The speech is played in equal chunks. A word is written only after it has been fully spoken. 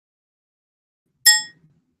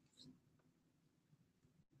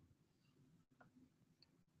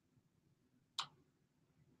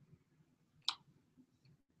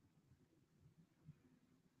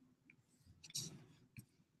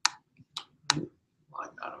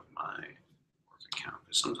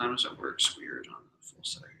Sometimes it works weird on the full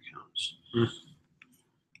stack accounts. It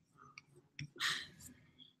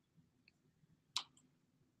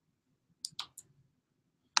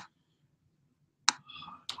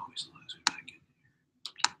always allows me back in here.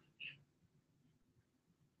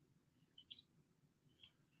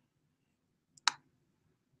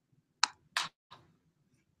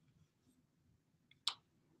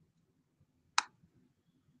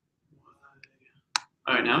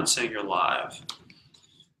 All right, now it's saying you're live.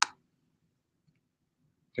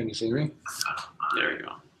 Can you see me? There you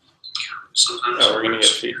go. Oh, we're gonna get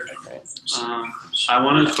feedback, right? I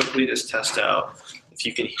want to quickly just test out if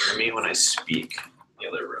you can hear me when I speak in the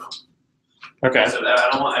other room. Okay. So that I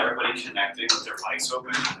don't want everybody connecting with their mics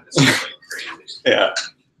open. It's just like crazy. Yeah.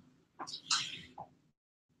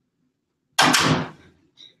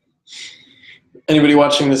 Anybody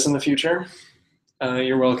watching this in the future?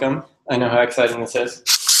 You're welcome. I know how exciting this is.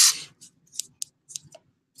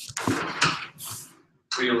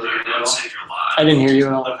 Were you live? I didn't hear you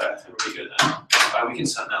at all. Okay, then we're good now. We can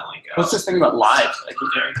send that link out. What's this thing about live?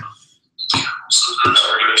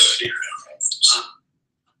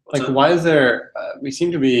 Like, why is there? We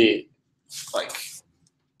seem to be like.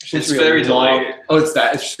 It's very delayed. Oh, it's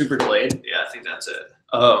that. It's super delayed. Yeah, I think that's it.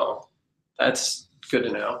 Oh, that's good to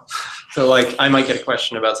know. So, like, I might get a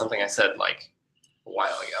question about something I said like a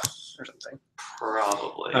while ago or something.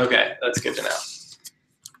 Probably. Okay, that's good to know.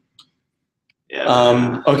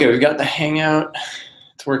 Yeah. Okay, we've got the Hangout.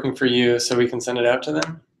 It's working for you, so we can send it out to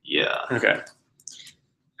them? Yeah. Okay.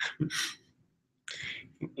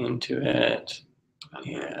 Into it.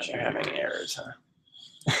 Yeah, they're having errors, huh?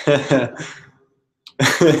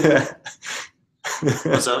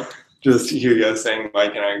 What's up? Just Hugo saying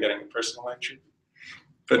Mike and I are getting a personal lecture.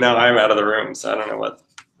 But now I'm out of the room, so I don't know what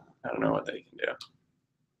they can do.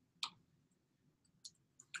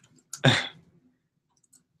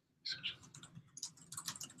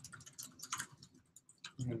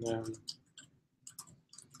 And,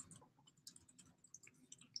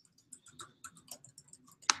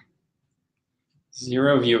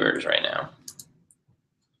 0 viewers right now.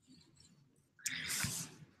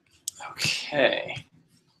 Okay.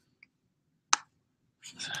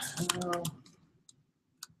 So,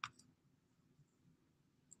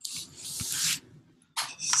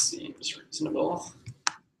 seems reasonable.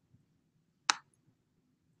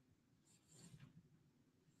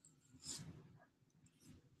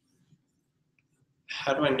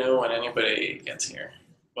 How do I know when anybody gets here?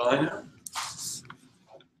 Will I know?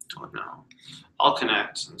 Don't know. I'll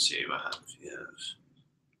connect and see what happens. Yes.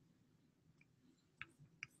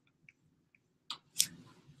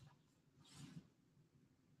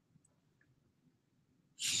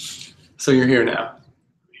 So you're here now.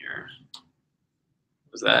 Here.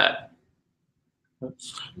 What was that?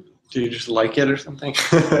 Do you just like it or something?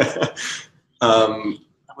 I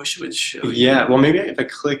wish it would show you. Yeah, well, maybe if I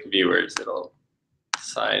click viewers, it'll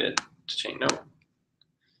decide it to change. No.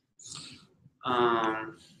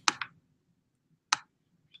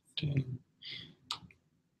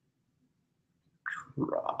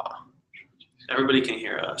 Draw. Everybody can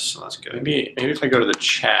hear us, so that's good. Maybe if I go to the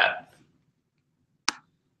chat.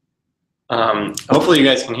 Hopefully you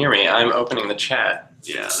guys can hear me. I'm opening the chat.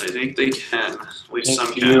 Yeah, they can. At least some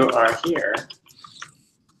If can. you are here,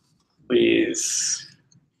 please.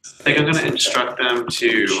 I think I'm going to instruct them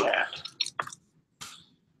to, chat.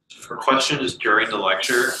 for questions during the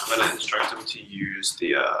lecture, I'm going to instruct them to use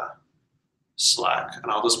the Slack, and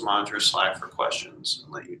I'll just monitor Slack for questions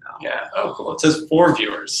and let you know. Yeah. Oh, cool. It says 4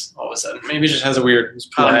 viewers all of a sudden. Maybe it just has a weird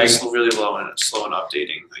Probably lag. just really slow in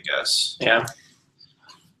updating, I guess. Yeah.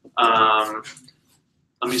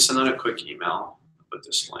 Let me send out a quick email with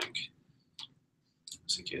this link,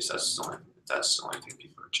 just in case that's the only thing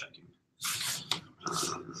people are checking.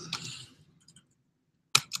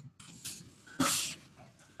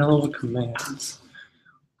 Hello commands.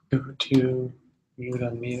 Go to mute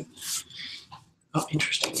unmute. Oh,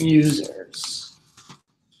 interesting. Users.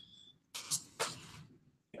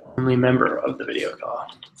 Only member of the video call.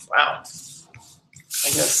 Wow. I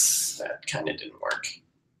guess that kind of didn't work.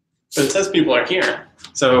 But it says people are here.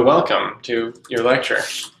 So welcome to your lecture.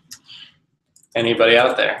 Anybody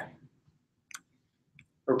out there?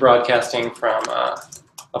 We're broadcasting from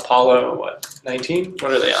Apollo, 19?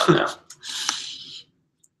 What are they on now?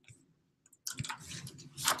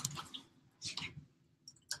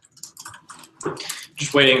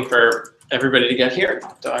 Just waiting for everybody to get here.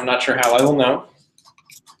 So I'm not sure how I will know.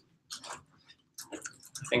 I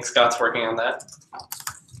think Scott's working on that.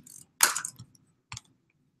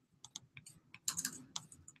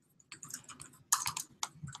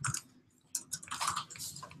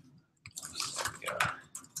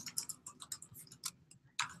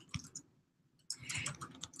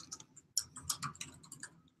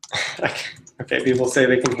 Okay, people say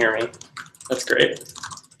they can hear me. That's great.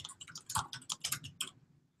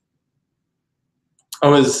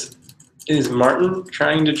 Oh, is Martin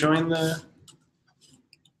trying to join the?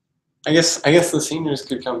 I guess the seniors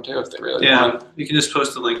could come too if they really want. You can just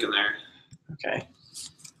post the link in there. Okay.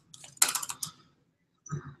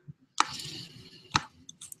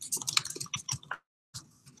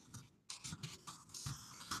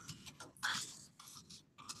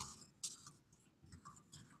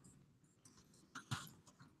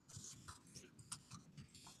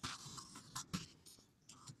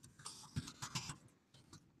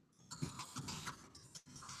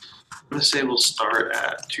 I'm gonna say we'll start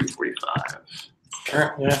at 2:45.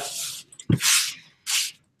 Sure. Yeah.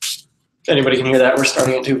 If anybody can hear that, we're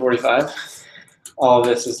starting at 2:45. All of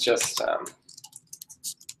this is just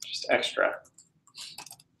extra.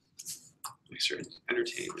 Extra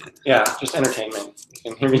entertainment. Yeah, just entertainment.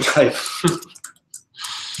 You can hear me type.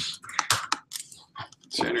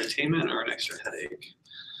 Extra entertainment or an extra headache?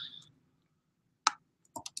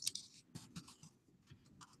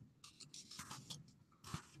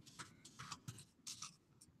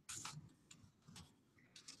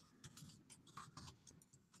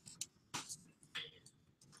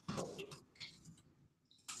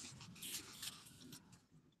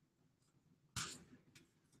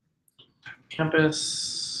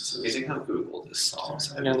 Campus. It's amazing how Google just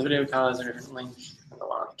solves You know, the video call has a different link than the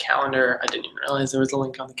one on the calendar. I didn't even realize there was a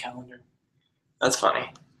link on the calendar. That's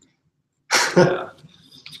funny. Yeah.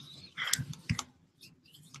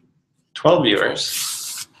 12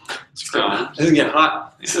 viewers. It's growing. This is getting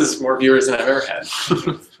hot. This is more viewers than I've ever had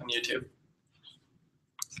on YouTube.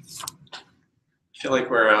 I feel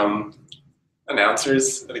like we're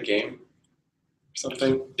announcers at a game or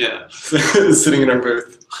something. Yeah. Sitting in our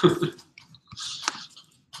booth.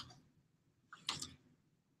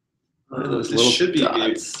 This should be.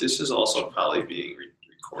 This is also probably being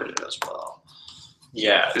recorded as well.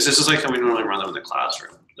 Yeah. Because this is like how we normally run them in the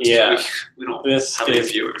classroom. Yeah. We don't This have any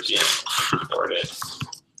is viewers. being recorded.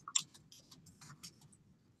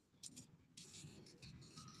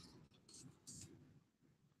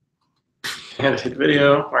 Annotate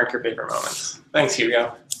video, mark your favorite moments. Thanks,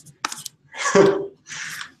 Hugo.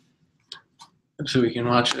 So we can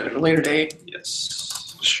watch it at a later date.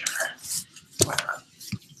 Yes. Sure. Why not?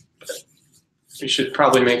 But we should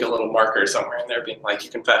probably make a little marker somewhere in there being like, you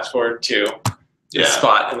can fast forward to the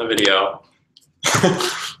spot in the video.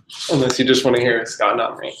 Unless you just want to hear Scott and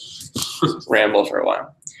Omri ramble for a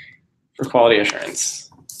while. For quality assurance.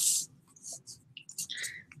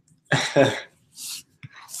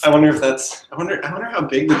 I wonder if that's, I wonder how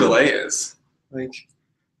big the delay is. Like,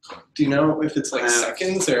 do you know if it's like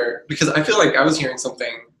seconds or, because I feel like I was hearing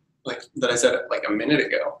something like that I said like a minute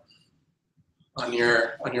ago on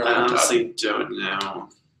your laptop. I honestly don't know.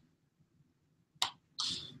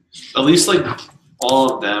 At least like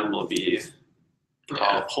all of them will be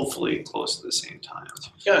hopefully close to the same time.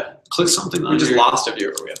 Yeah. Click something on We just lost a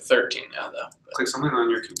viewer. We have 13 now though. But. Click something on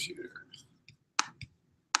your computer.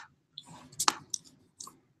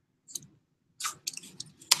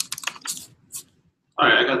 All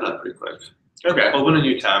right, I got that pretty quick. Okay. Open a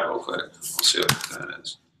new tab real quick. We'll see what that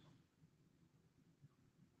is.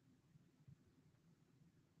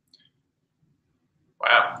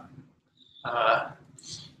 Wow.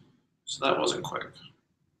 So that wasn't quick.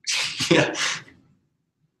 Yeah. This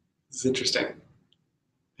is interesting.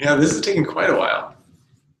 Yeah, this is taking quite a while.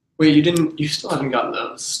 Wait, you still haven't gotten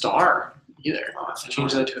the star either. Oh, I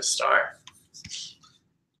changed that to a star.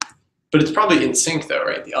 But it's probably in sync though,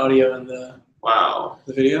 right? The audio and the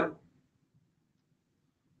video?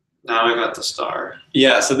 Now I got the star.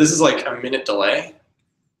 Yeah, so this is like a minute delay.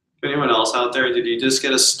 Anyone else out there, did you just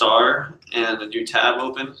get a star and a new tab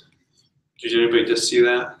open? Did anybody just see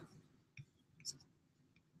that?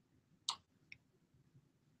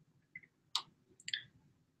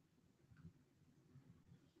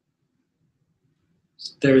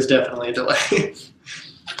 There is definitely a delay.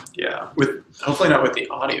 Yeah. Hopefully not with the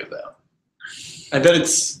audio though. I bet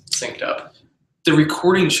it's synced up. The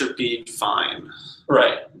recording should be fine.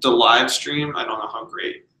 Right. The live stream, I don't know how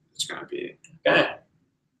great it's going to be. Okay.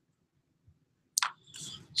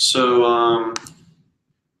 So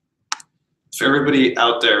for everybody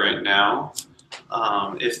out there right now,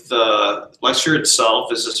 if the lecture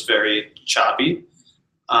itself is just very choppy,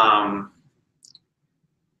 I'd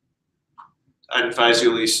advise you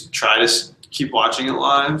at least try to keep watching it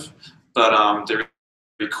live, but the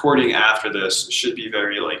recording after this should be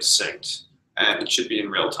very like synced, and it should be in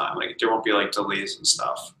real time. Like there won't be like delays and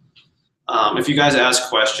stuff. If you guys ask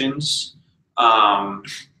questions, I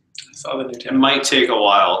saw the new tab. it might take a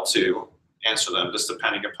while to answer them, just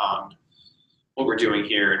depending upon what we're doing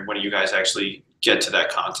here and when you guys actually get to that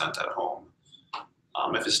content at home,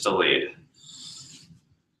 if it's delayed.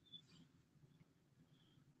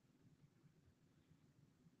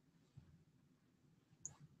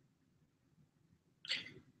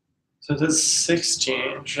 So this is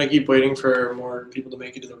 16. Should I keep waiting for more people to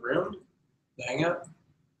make it to the room, the hangout?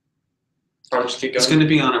 Or just keep going? It's going to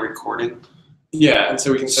be on a recording. Yeah, and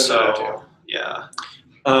so we can send that out too. Yeah.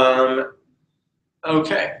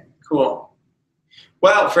 Okay, cool.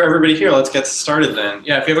 Well, for everybody here, let's get started then.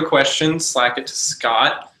 Yeah, if you have a question, Slack it to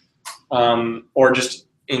Scott, or just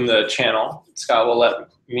in the channel. Scott will let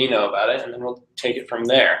me know about it, and then we'll take it from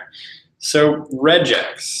there. So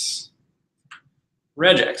regex.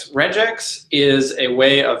 Regex is a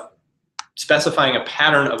way of specifying a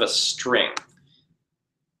pattern of a string.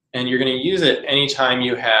 And you're going to use it anytime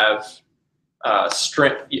you have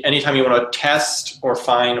string, anytime you want to test or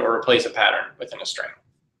find or replace a pattern within a string.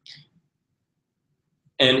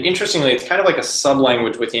 And interestingly, it's kind of like a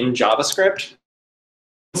sublanguage within JavaScript.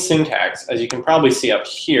 Syntax, as you can probably see up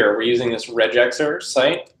here, we're using this regexer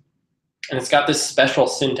site, and it's got this special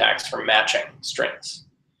syntax for matching strings.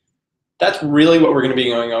 That's really what we're going to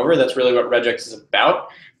be going over. That's really what regex is about.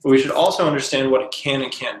 But we should also understand what it can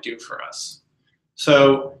and can't do for us.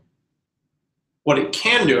 So what it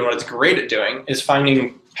can do and what it's great at doing is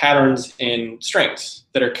finding patterns in strings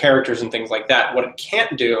that are characters and things like that. What it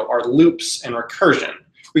can't do are loops and recursion.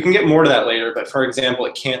 We can get more to that later, but for example,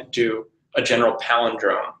 it can't do a general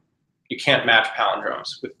palindrome. You can't match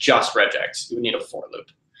palindromes with just regex. You would need a for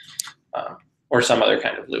loop or some other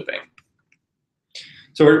kind of looping.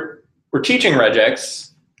 So we're teaching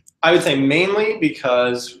regex, I would say mainly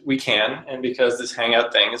because we can and because this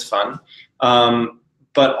Hangout thing is fun,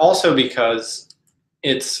 but also because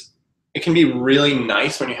it can be really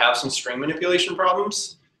nice when you have some string manipulation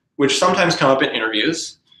problems, which sometimes come up in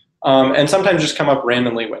interviews, and sometimes just come up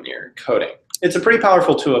randomly when you're coding. It's a pretty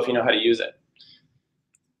powerful tool if you know how to use it.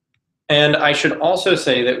 And I should also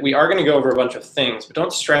say that we are going to go over a bunch of things, but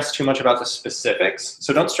don't stress too much about the specifics.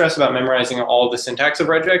 So don't stress about memorizing all of the syntax of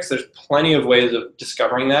regex. There's plenty of ways of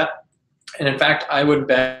discovering that. And in fact, I would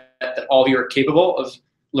bet that all of you are capable of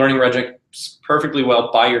learning regex perfectly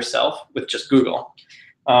well by yourself with just Google.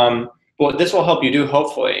 What this will help you do,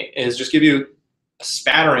 hopefully, is just give you a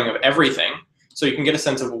spattering of everything so you can get a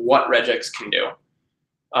sense of what regex can do.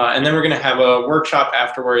 And then we're going to have a workshop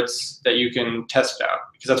afterwards that you can test out,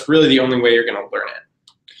 because that's really the only way you're going to learn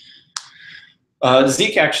it.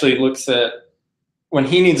 Zeke actually looks at, when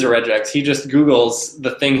he needs a regex, he just Googles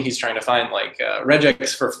the thing he's trying to find, like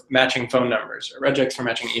regex for matching phone numbers or regex for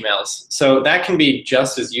matching emails. So that can be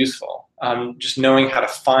just as useful, just knowing how to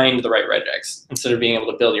find the right regex instead of being able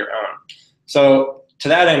to build your own. So to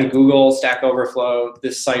that end, Google, Stack Overflow,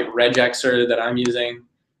 this site regexer that I'm using,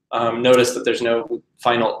 notice that there's no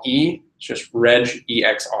final E, it's just reg,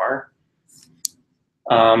 EXR.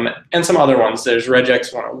 And some other ones. There's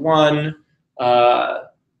regex 101.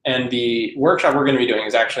 And the workshop we're going to be doing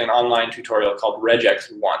is actually an online tutorial called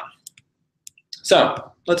regex 1.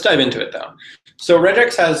 So let's dive into it, though. So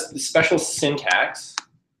regex has the special syntax.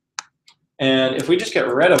 And if we just get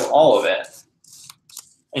rid of all of it,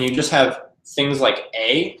 and you just have things like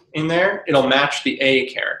A in there, it'll match the A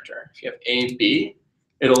character. If you have A, B,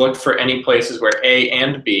 it'll look for any places where A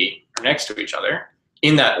and B are next to each other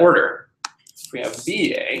in that order. If we have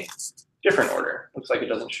BA, different order. Looks like it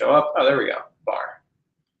doesn't show up. Oh, there we go, bar.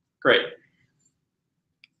 Great.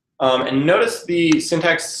 And notice the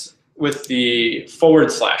syntax with the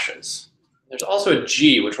forward slashes. There's also a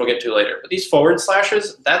G, which we'll get to later. But these forward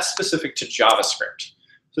slashes, that's specific to JavaScript.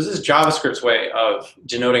 So this is JavaScript's way of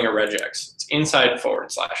denoting a regex. It's inside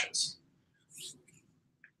forward slashes.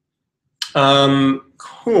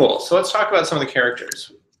 Cool. So let's talk about some of the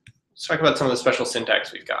characters. Let's talk about some of the special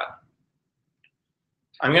syntax we've got.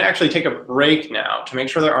 I'm going to actually take a break now to make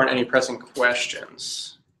sure there aren't any pressing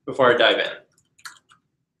questions before I dive in,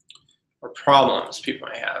 or problems people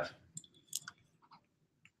may have.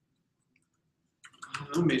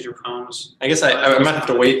 No major problems. I guess I might have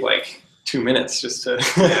to wait like 2 minutes just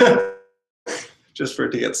to just for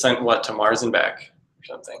it to get sent to Mars and back or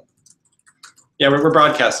something. Yeah, we're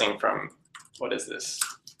broadcasting from, what is this,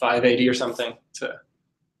 580 or something. So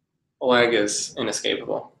lag is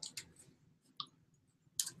inescapable.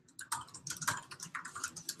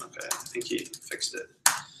 Okay, I think he fixed it.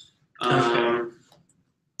 Okay.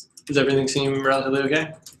 Does everything seem relatively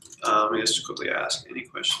okay? Let me just quickly ask any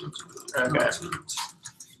questions. Okay.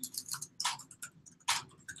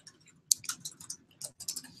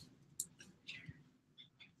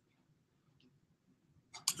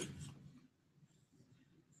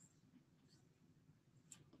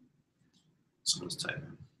 Someone's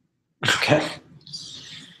typing. Okay.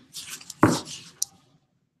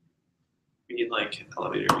 We need like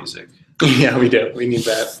elevator music. Yeah, we do. We need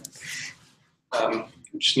that.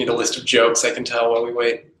 We just need a list of jokes I can tell while we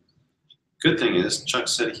wait. Good thing is, Chuck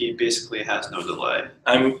said he basically has no delay.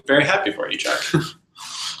 I'm very happy for you, Chuck.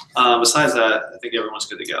 Besides that, I think everyone's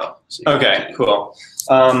good to go. So Okay, cool.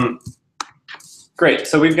 Great.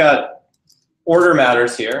 So we've got order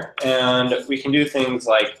matters here, and we can do things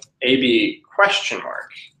like AB question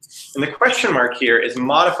mark. And the question mark here is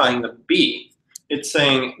modifying the B. It's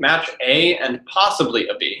saying match A and possibly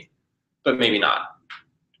a B, but maybe not.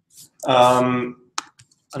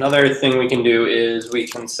 Another thing we can do is we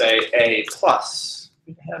can say A plus.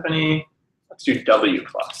 Do we have any? Let's do W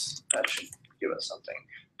plus. That should give us something.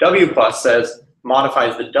 W plus says,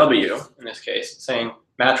 modifies the W, in this case, saying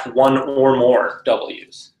match one or more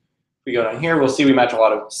W's. If we go down here, we'll see we match a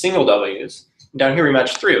lot of single W's. And down here, we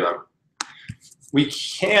match 3 of them. We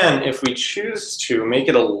can, if we choose to, make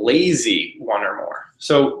it a lazy one or more.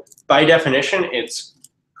 So by definition, it's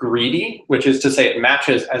greedy, which is to say it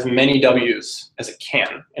matches as many W's as it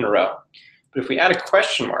can in a row. But if we add a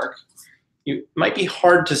question mark, it might be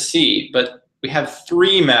hard to see, but we have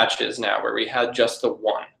 3 matches now where we had just the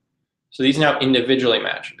 1. So these now individually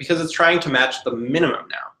match because it's trying to match the minimum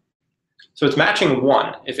now. So it's matching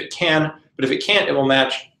 1 if it can, but if it can't, it will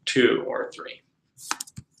match 2 or 3.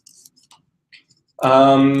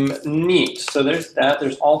 Neat. So there's that.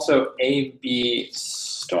 There's also AB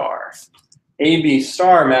star. AB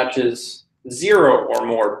star matches 0 or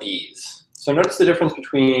more B's. So notice the difference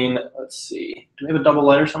between, let's see, do we have a double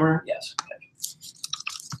letter somewhere? Yes.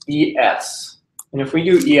 Okay. ES. And if we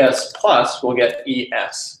do ES plus, we'll get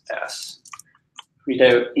ESS. If we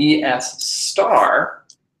do ES star,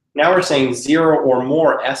 now we're saying 0 or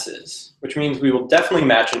more S's, which means we will definitely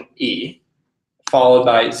match an E, followed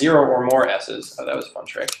by 0 or more S's. Oh, that was a fun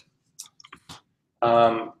trick.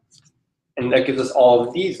 And that gives us all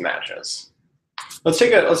of these matches. Let's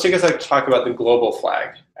take a sec to talk about the global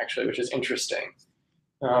flag, actually, which is interesting.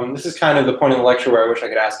 This is kind of the point of the lecture where I wish I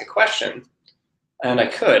could ask a question, and I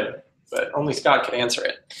could, but only Scott could answer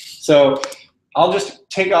it. So I'll just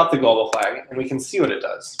take off the global flag, and we can see what it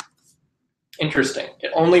does. Interesting.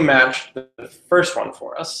 It only matched the first one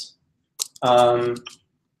for us.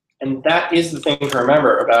 And that is the thing to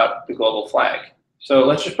remember about the global flag. So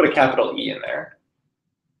let's just put a capital E in there.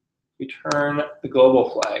 We turn the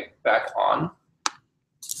global flag back on.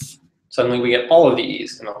 Suddenly we get all of the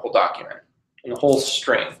E's in the whole document, in the whole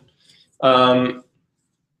string.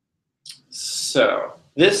 So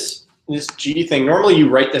this G thing, normally you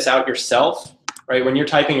write this out yourself, right? When you're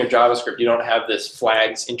typing your JavaScript, you don't have this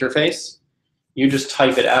flags interface. You just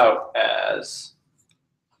type it out as,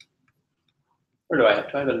 where do I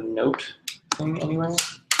have a note thing anywhere?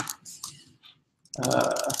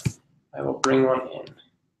 I will bring one in.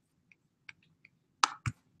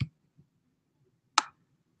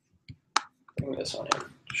 Bring this one in,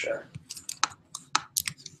 sure.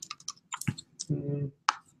 I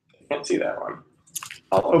can't see that one.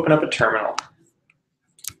 I'll open up a terminal.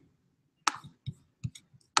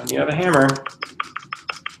 And you have a hammer.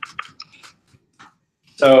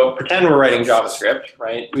 So pretend we're writing JavaScript,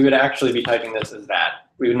 right? We would actually be typing this as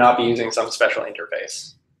that. We would not be using some special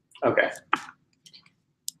interface. Okay.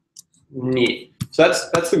 Neat. So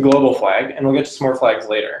that's the global flag, and we'll get to some more flags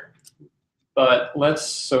later. But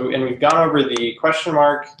and we've gone over the question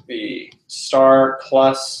mark, the star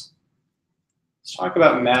plus. Let's talk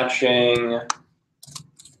about matching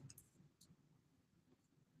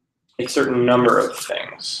a certain number of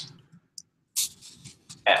things.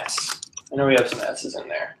 S. I know we have some S's in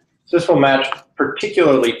there. So this will match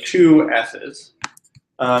particularly 2 S's.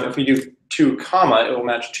 If we do 2 comma, it will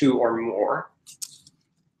match 2 or more.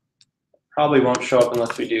 Probably won't show up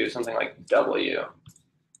unless we do something like W.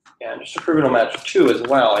 And just to prove it'll match 2 as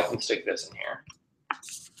well, I can stick this in here. I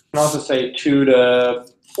can also say 2 to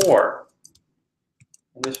 4.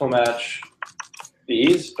 And this will match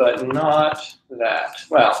these, but not that.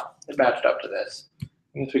 Well, it matched up to this.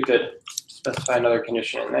 I guess we could specify another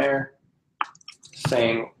condition in there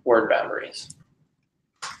saying word boundaries.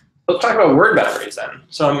 Let's talk about word boundaries then.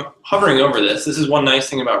 So I'm hovering over this. This is one nice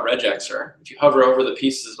thing about Regexer. If you hover over the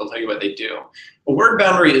pieces, it'll tell you what they do. A word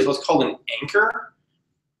boundary is what's called an anchor.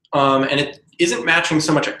 And it isn't matching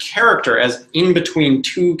so much a character as in between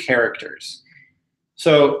 2 characters.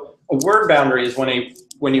 So a word boundary is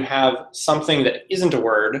when you have something that isn't a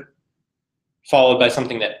word followed by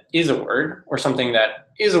something that is a word, or something that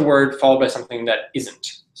is a word followed by something that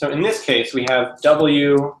isn't. So in this case, we have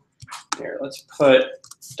W. Here, let's put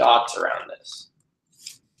dots around this.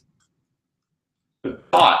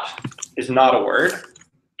 Dot is not a word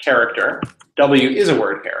character. W is a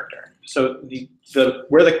word character. So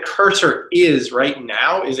where the cursor is right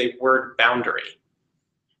now is a word boundary,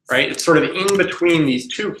 right? It's sort of in between these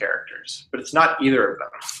two characters, but it's not either of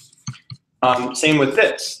them. Same with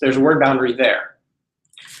this. There's a word boundary there.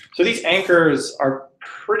 So these anchors are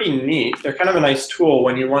pretty neat. They're kind of a nice tool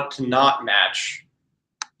when you want to not match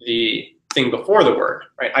the thing before the word,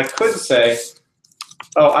 right? I could say,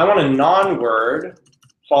 oh, I want a non-word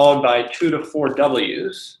followed by 2 to 4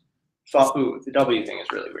 W's. So, ooh, the W thing is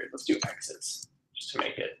really weird. Let's do X's just to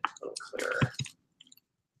make it a little clearer.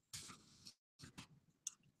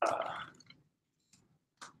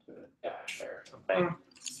 Do a dash there or something.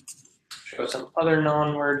 Show some other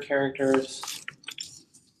non-word characters.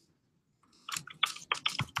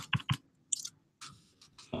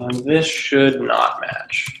 And this should not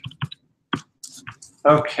match.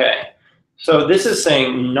 Okay, so this is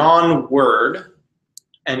saying non-word,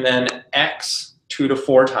 and then X 2 to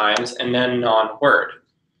 4 times, and then non-word.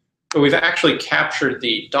 But we've actually captured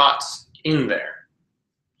the dots in there.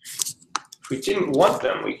 If we didn't want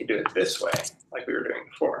them, we could do it this way, like we were doing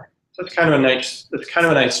before. So that's kind of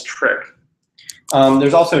a nice trick.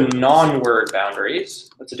 There's also non-word boundaries.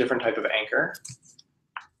 That's a different type of anchor.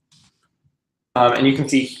 And you can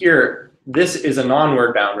see here, this is a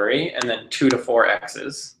non-word boundary, and then 2 to 4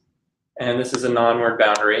 X's. And this is a non-word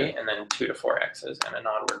boundary, and then 2 to 4 X's, and a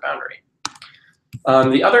non-word boundary.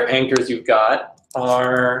 The other anchors you've got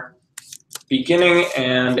are beginning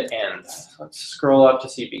and end. Let's scroll up to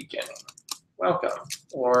see beginning. Welcome,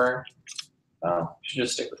 or, well, we should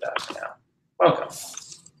just stick with that for now. Welcome.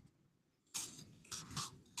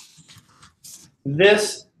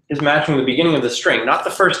 This is matching the beginning of the string, not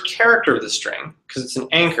the first character of the string, because it's an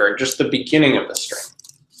anchor, just the beginning of the string.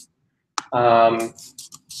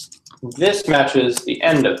 This matches the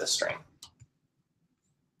end of the string,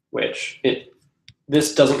 which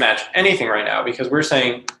this doesn't match anything right now because we're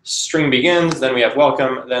saying string begins, then we have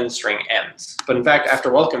welcome, then string ends. But in fact,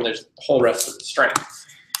 after welcome, there's the whole rest of the string.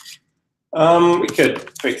 We could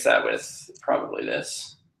fix that with probably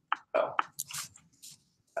this. Oh,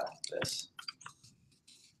 this.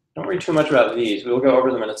 Don't worry too much about these. We'll go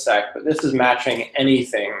over them in a sec, but this is matching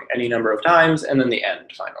anything, any number of times, and then the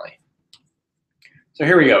end finally. So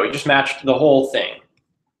here we go. We just matched the whole thing.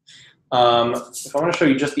 If I want to show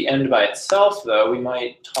you just the end by itself, though, we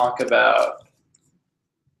might talk about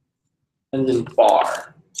end in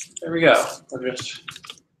bar. There we go. Or just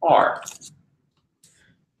R.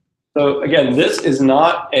 So again, this is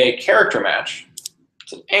not a character match.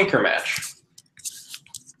 It's an anchor match.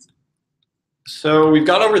 So we've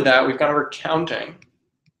gone over that. We've gone over counting.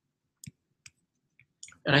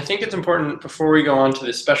 And I think it's important before we go on to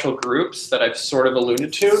the special groups that I've sort of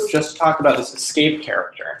alluded to, just to talk about this escape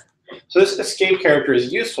character. So this escape character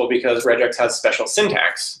is useful because regex has special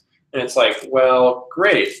syntax. And it's like, well,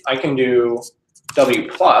 great, I can do W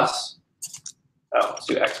plus. Oh, let's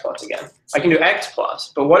do X plus again. I can do X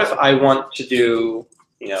plus, but what if I want to do,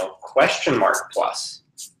 question mark plus,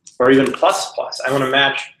 or even plus plus? I want to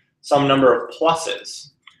match some number of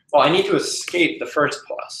pluses. Well, I need to escape the first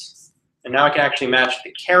plus. And now I can actually match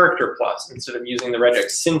the character plus instead of using the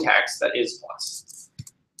regex syntax that is plus.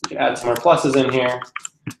 You can add some more pluses in here,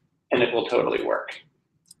 and it will totally work.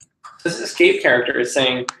 This escape character is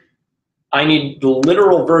saying, I need the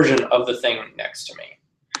literal version of the thing next to me.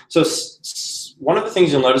 So one of the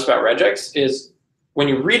things you'll notice about regex is when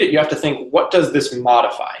you read it, you have to think, what does this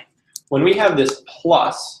modify? When we have this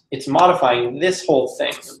plus, it's modifying this whole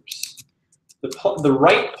thing. Oops. The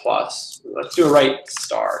right plus, let's do a right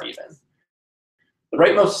star even. The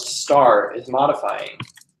rightmost star is modifying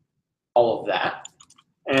all of that.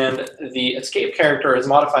 And the escape character is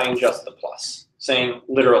modifying just the plus, saying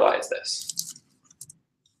literalize this.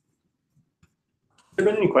 Have there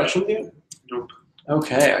been any questions yet? Nope.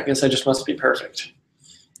 Okay, I guess I just must be perfect.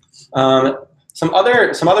 Some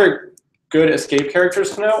other good escape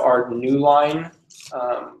characters to know are new line.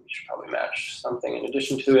 We should probably match something in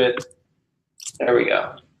addition to it. There we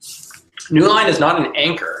go. New line is not an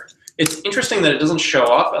anchor. It's interesting that it doesn't show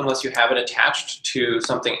up unless you have it attached to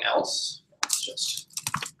something else. Let's just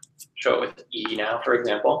show it with E now, for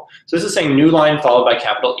example. So this is saying new line followed by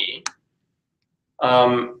capital E.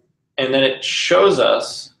 And then it shows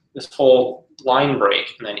us this whole line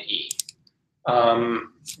break and then E.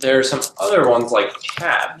 There are some other ones like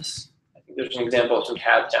tabs. I think there's an example of some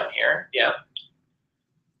tabs down here. Yeah.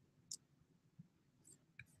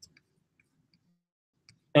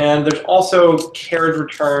 And there's also carriage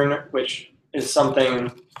return, which is something,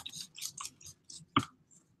 I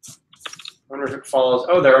wonder if it follows,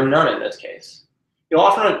 oh, there are none in this case. You'll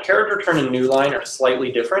often, character return and new line are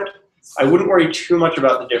slightly different. I wouldn't worry too much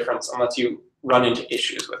about the difference unless you run into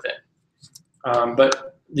issues with it.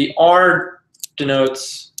 But the R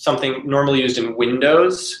denotes something normally used in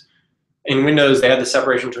Windows. In Windows, they had the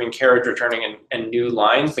separation between carriage returning and new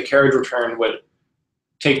lines. The carriage return would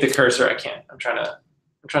take the cursor. I'm trying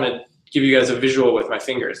to give you guys a visual with my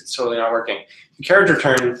fingers. It's totally not working. The carriage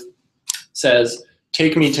return says,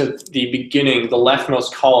 take me to the beginning, the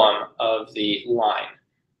leftmost column of the line.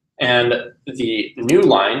 And the new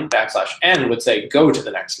line, \n, would say, go to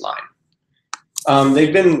the next line.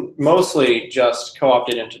 They've been mostly just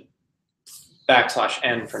co-opted into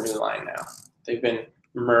 \n for new line now. They've been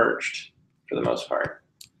merged for the most part.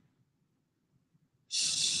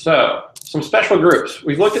 So, some special groups.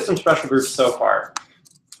 We've looked at some special groups so far,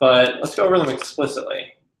 but let's go over them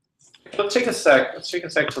explicitly. Let's take a sec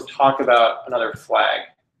to talk about another flag.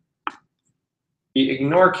 The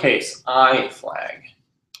ignore case I flag.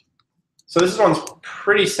 So this one's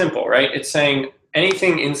pretty simple, right? It's saying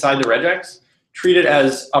anything inside the regex, treat it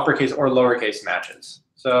as uppercase or lowercase matches.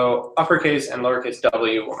 So uppercase and lowercase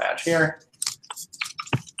w will match here.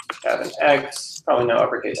 Have an x, probably no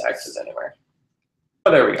uppercase x's anywhere.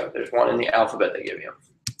 Oh, there we go. There's one in the alphabet they give you.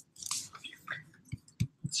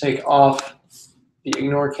 Let's take off the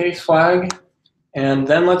ignore case flag, and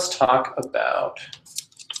then let's talk about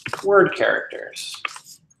word characters.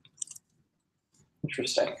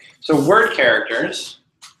 Interesting. So word characters,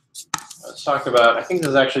 let's talk about, I think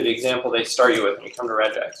this is actually the example they start you with when you come to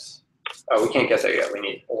regex. Oh, we can't get there yet. We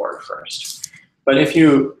need or first. But if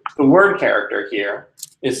the word character here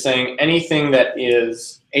is saying anything that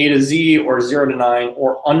is A to Z or 0 to 9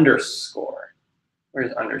 or underscore.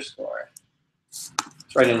 Where's underscore?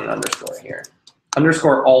 Let's write in an underscore here.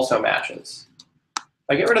 Underscore also matches. If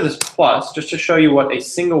I get rid of this plus, just to show you what a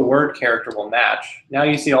single word character will match, now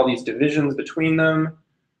you see all these divisions between them.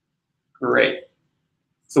 Great.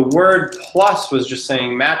 The word plus was just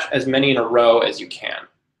saying match as many in a row as you can,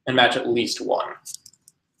 and match at least one.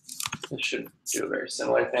 This should do a very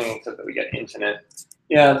similar thing, except that we get infinite.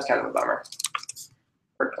 Yeah, that's kind of a bummer.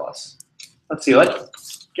 Word plus. Let's see,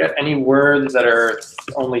 let's get any words that are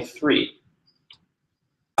only 3.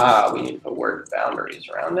 We need to put word boundaries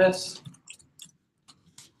around this.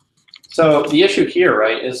 So the issue here,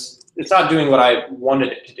 right, is it's not doing what I wanted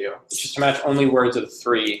it to do, which is to match only words of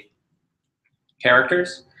 3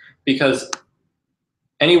 characters, because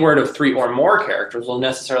any word of 3 or more characters will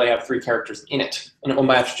necessarily have 3 characters in it, and it will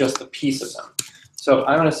match just the piece of them. So if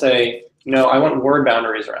I want to say, no, I want word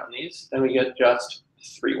boundaries around these, then we get just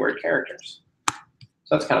 3 word characters.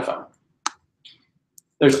 So that's kind of fun.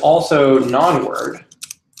 There's also non-word.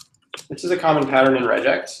 This is a common pattern in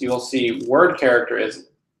regex. You'll see word character is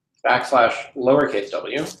 \lowercase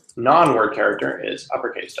w, non-word character is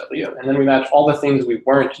uppercase w, and then we match all the things we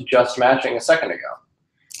weren't just matching a second ago.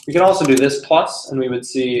 We can also do this plus, and we would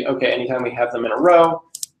see, okay, anytime we have them in a row,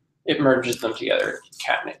 it merges them together,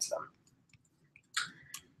 concatenates them.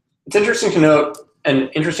 It's interesting to note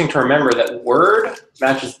and interesting to remember that word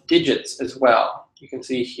matches digits as well. You can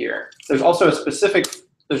see here. There's also a specific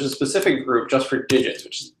group just for digits,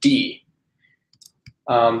 which is D.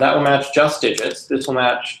 That will match just digits. This will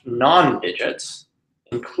match non-digits,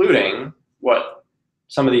 including what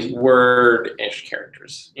some of these word-ish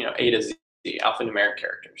characters, A to Z, alphanumeric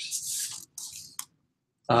characters.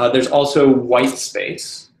 There's also white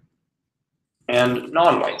space and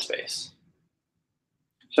non-white space.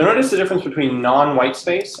 So notice the difference between non-white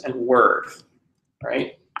space and word,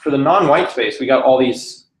 right? For the non-white space, we got all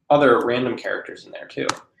these other random characters in there too.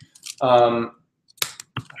 I'll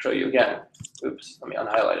show you again. Oops, let me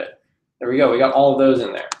unhighlight it. There we go, we got all of those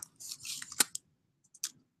in there.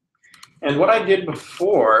 And what I did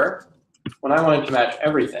before, when I wanted to match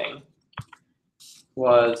everything,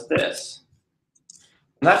 was this.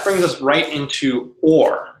 And that brings us right into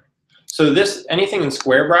or. So this, anything in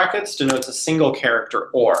square brackets denotes a single character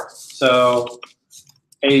or. So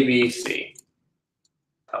A, B, C.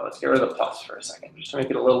 Oh, let's get rid of the plus for a second, just to make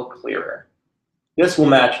it a little clearer. This will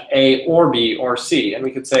match A or B or C, and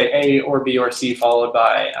we could say A or B or C followed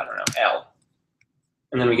by, I don't know, L.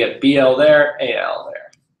 And then we get BL there, AL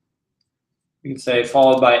there. We can say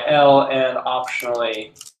followed by L and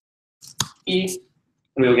optionally E,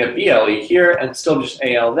 and we will get BLE here and still just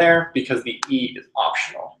AL there because the E is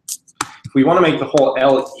optional. If we want to make the whole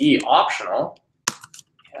LE optional,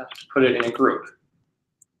 we have to put it in a group.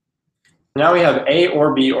 Now we have A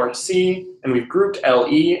or B or C, and we've grouped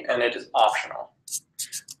LE, and it is optional.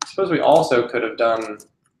 I suppose we also could have done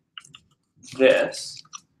this.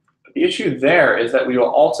 But the issue there is that we will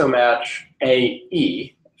also match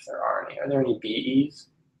AE, if there are any. Are there any BEs?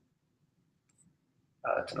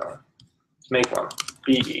 to make one,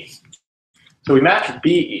 BE. So we match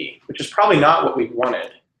BE, which is probably not what we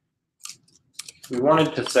wanted. We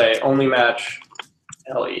wanted to say only match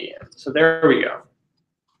LE. So there we go.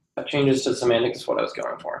 That changes to semantics what I was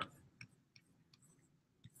going for.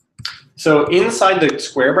 So inside the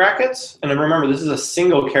square brackets, and remember this is a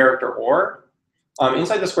single character or,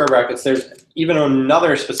 inside the square brackets there's even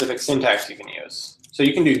another specific syntax you can use. So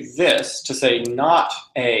you can do this to say not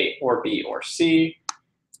A or B or C.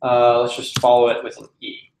 Let's just follow it with an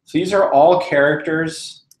E. So these are all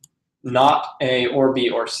characters not A or B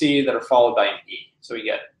or C that are followed by an E. So we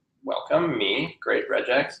get welcome, me, great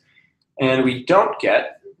regex, and we don't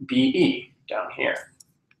get BE down here.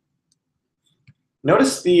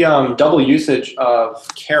 Notice the double usage of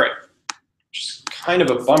caret, which is kind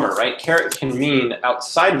of a bummer, right? Caret can mean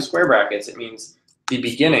outside of square brackets, it means the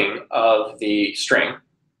beginning of the string.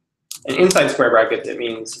 And inside square brackets, it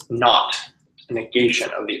means not, a negation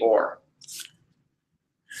of the or.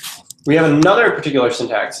 We have another particular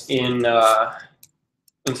syntax in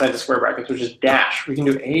inside the square brackets, which is dash. We can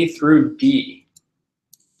do A through D,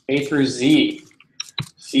 A through Z,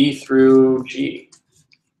 C through G.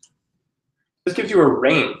 This gives you a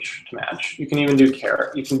range to match. You can even do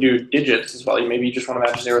caret. You can do digits as well. Maybe you just want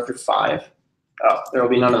to match 0 through 5. Oh, there will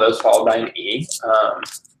be none of those followed by an E.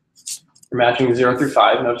 We're matching 0 through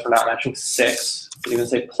 5. Notice we're not matching 6. You can even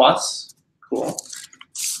say plus. Cool.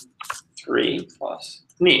 3 plus.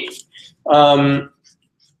 Neat. And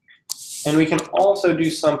we can also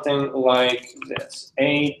do something like this.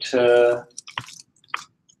 0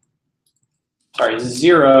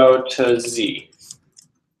 to Z.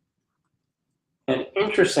 And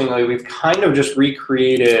interestingly, we've kind of just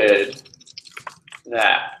recreated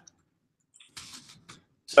that.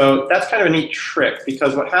 So that's kind of a neat trick,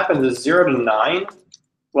 because what happens is 0 to 9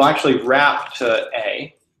 will actually wrap to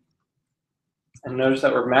A. And notice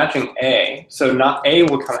that we're matching A. So not A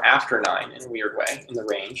will come after 9 in a weird way in the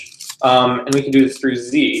range. And we can do this through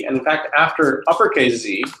Z. And in fact, after uppercase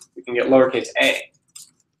Z, we can get lowercase a.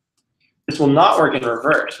 This will not work in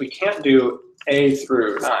reverse. We can't do A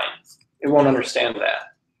through 9. It won't understand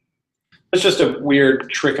that. It's just a weird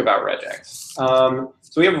trick about regex.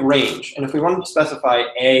 So we have range, and if we wanted to specify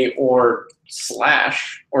A or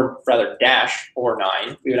slash, or rather dash or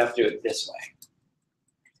 9, we would have to do it this way.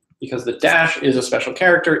 Because the dash is a special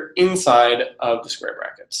character inside of the square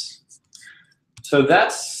brackets. So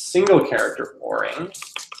that's single character oring.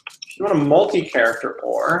 If you want a multi-character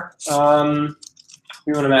or,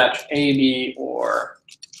 we want to match A, B, or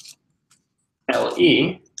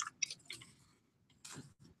LE.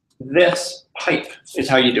 This pipe is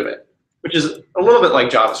how you do it, which is a little bit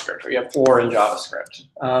like JavaScript, where you have or in JavaScript.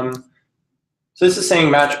 So this is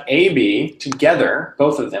saying match A, B together,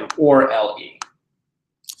 both of them, or LE.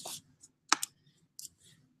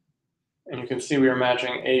 And you can see we are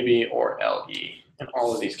matching A, B, or LE in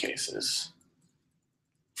all of these cases.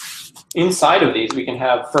 Inside of these, we can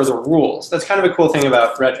have further rules. That's kind of a cool thing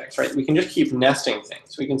about regex, right? We can just keep nesting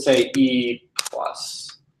things. We can say E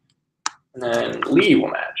plus, and then Lee will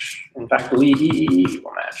match. In fact, Lee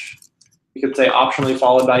will match. We could say optionally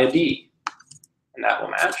followed by a D, and that will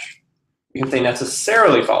match. We can say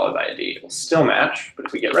necessarily followed by a D. It will still match, but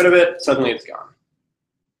if we get rid of it, suddenly it's gone.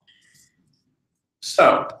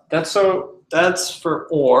 So that's for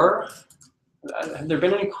or. Have there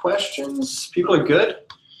been any questions? People are good?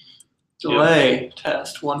 Delay, yep.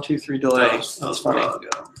 Test, 1, 2, 3, delay. That's funny.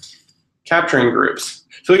 Capturing groups.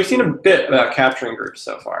 So we've seen a bit about capturing groups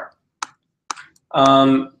so far.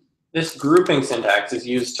 This grouping syntax is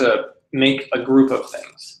used to make a group of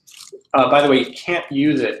things. By the way, you can't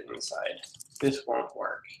use it inside. This won't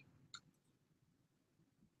work.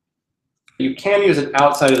 You can use it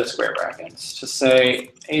outside of the square brackets to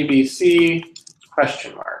say ABC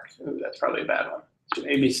question mark. Ooh, that's probably a bad one. So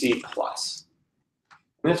ABC plus.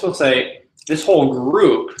 And this will say this whole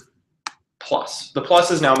group plus. The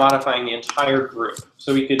plus is now modifying the entire group.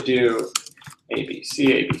 So we could do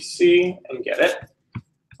ABC, ABC, and get it.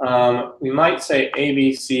 We might say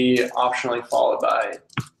ABC optionally followed by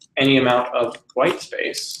any amount of white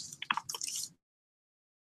space.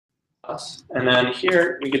 Plus. And then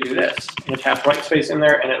here we could do this and attach white space in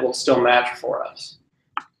there, and it will still match for us.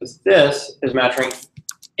 Because this is matching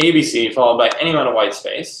ABC followed by any amount of white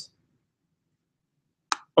space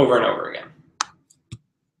over and over again. In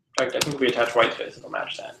fact, I think if we attach white space, it'll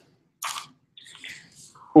match that.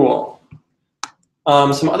 Cool.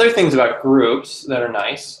 Some other things about groups that are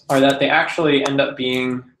nice are that they actually end up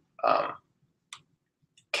being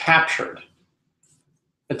captured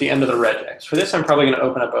at the end of the regex. For this, I'm probably going to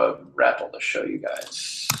open up a REPL to show you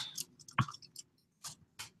guys.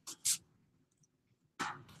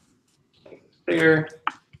 clear.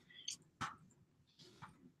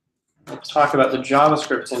 Let's talk about the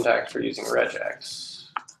JavaScript syntax for using regex.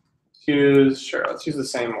 Let's use the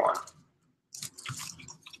same one.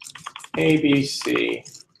 ABC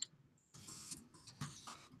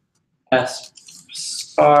S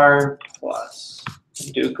star plus.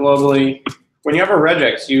 Do globally. When you have a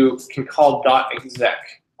regex, you can call .exec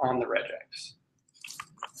on the regex.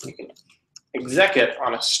 You can exec it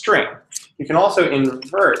on a string. You can also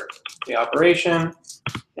invert the operation,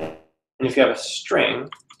 and if you have a string,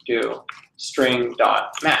 do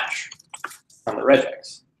string.match on the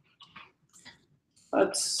regex.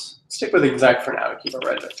 Let's stick with exec for now to keep a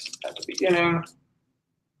regex at the beginning.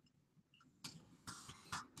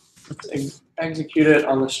 Let's execute it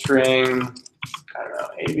on the string, I don't know,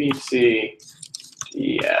 ABC,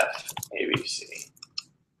 df, ABC.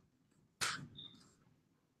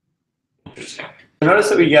 Interesting. So notice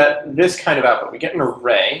that we get this kind of output. We get an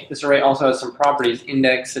array. This array also has some properties,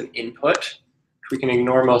 index and input, which we can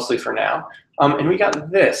ignore mostly for now. And we got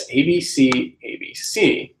this, ABC,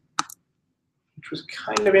 ABC, which was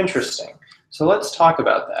kind of interesting. So let's talk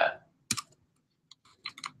about that.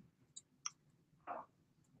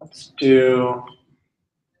 Let's do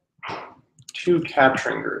 2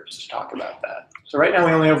 capturing groups to talk about that. So right now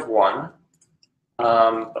we only have 1,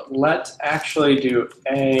 but let's actually do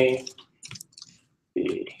A,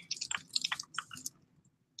 B.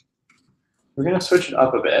 We're going to switch it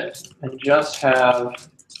up a bit and just have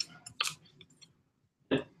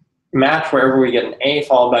match wherever we get an A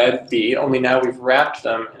followed by a B, only now we've wrapped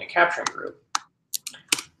them in a capturing group.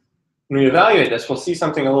 When we evaluate this, we'll see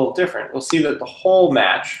something a little different. We'll see that the whole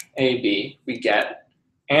match, A, B, we get,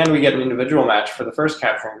 and we get an individual match for the first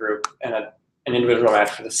capturing group and an individual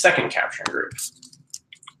match for the second capturing group.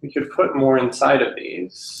 We could put more inside of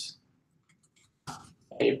these.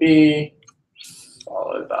 AB,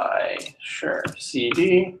 followed by, sure,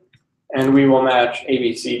 CD, and we will match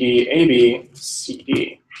ABCD, AB,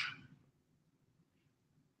 CD.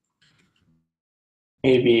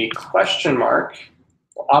 AB question mark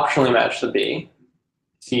will optionally match the B.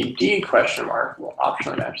 CD question mark will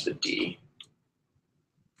optionally match the D.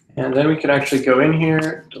 And then we could actually go in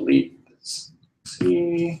here, delete this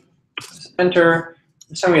C, enter.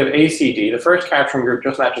 This time we have ACD. The first capturing group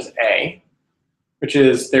just matches A, which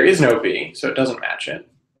is, there is no B, so it doesn't match it.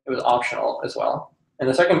 It was optional as well. And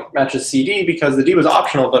the second matches CD because the D was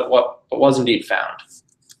optional, but was indeed found.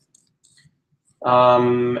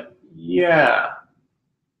 Yeah,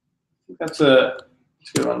 I think that's a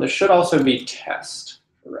good one. There should also be test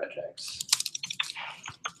for regex.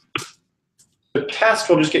 The test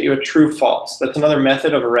will just get you a true false. That's another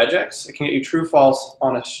method of a regex. It can get you true false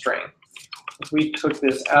on a string. If we took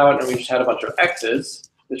this out and we just had a bunch of x's,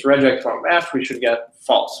 this regex won't match, we should get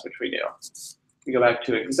false, which we do. If we go back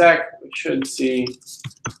to exec, we should see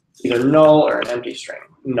either null or an empty string.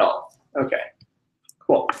 Null. Okay,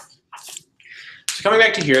 cool. So coming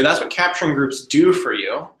back to here, that's what capturing groups do for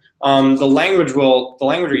you. The language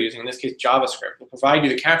you're using, in this case JavaScript, will provide you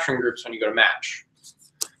the capturing groups when you go to match.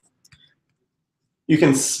 You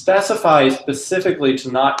can specify specifically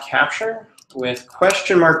to not capture with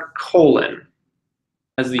question mark colon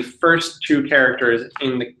as the first 2 characters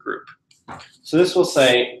in the group. So this will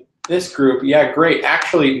say, this group, yeah, great,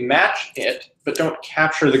 actually match it, but don't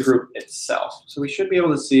capture the group itself. So we should be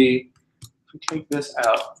able to see, if we take this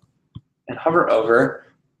out and hover over,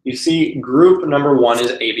 you see group number 1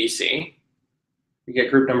 is ABC. We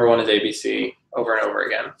get group number 1 is ABC over and over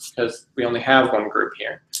again, because we only have 1 group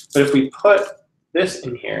here. But if we put this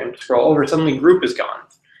in here and scroll over, suddenly group is gone.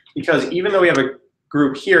 Because even though we have a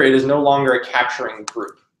group here, it is no longer a capturing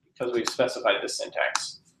group, because we've specified this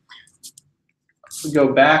syntax. If we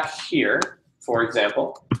go back here, for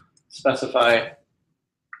example, specify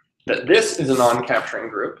that this is a non-capturing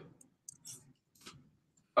group.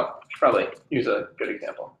 Oh, I should probably use a good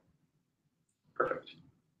example. Perfect.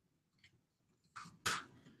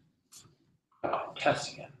 Oh,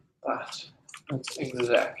 test again. Last. Let's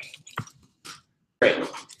exec. Great.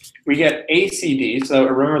 We get ACD, so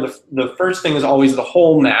remember the first thing is always the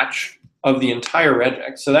whole match of the entire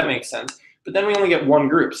regex, so that makes sense. But then we only get 1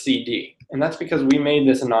 group, CD, and that's because we made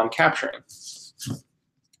this a non-capturing.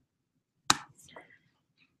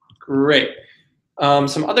 Great.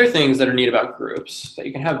 Some other things that are neat about groups, that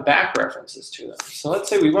you can have back references to them. So let's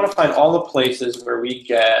say we want to find all the places where we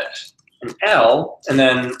get an L and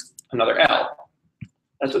then another L.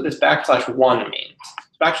 That's what this \1 means.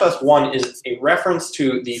 \1 is a reference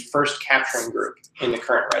to the first capturing group in the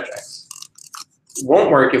current regex. It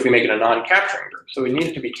won't work if we make it a non-capturing group. So we need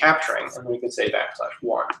it to be capturing, and then we can say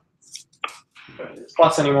 \1. Don't need this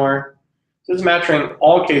plus anymore. This is matching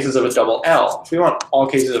all cases of a double L. If we want all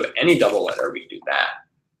cases of any double letter, we can do that.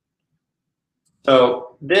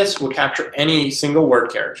 So this will capture any single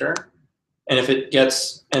word character, and if it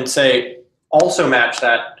gets, and say, also match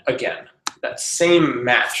that again, that same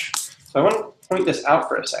match. So I want to point this out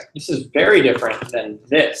for a sec. This is very different than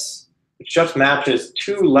this, which just matches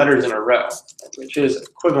 2 letters in a row, which is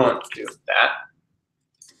equivalent to that.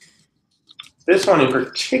 This one in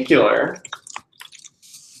particular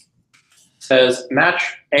says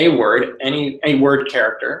match a word, any word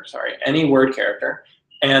character,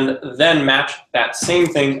 and then match that same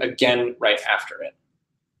thing again right after it.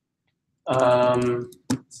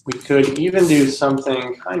 We could even do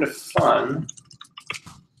something kind of fun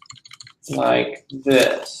like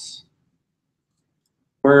this.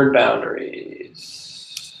 Word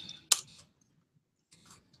boundaries.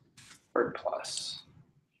 Word plus.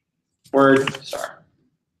 Word star.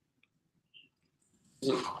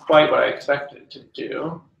 Isn't quite what I expected it to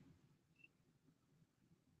do.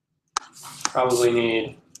 Probably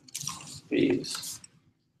need these.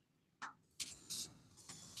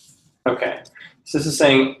 Okay, so this is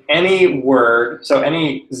saying any word, so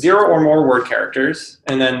any 0 or more word characters,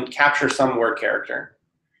 and then capture some word character.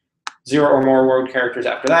 0 or more word characters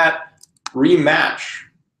after that, rematch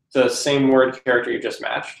the same word character you just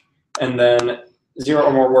matched, and then 0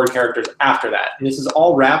 or more word characters after that. And this is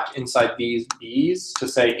all wrapped inside these B's to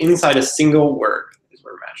say inside a single word is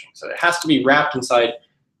where we're matching. So it has to be wrapped inside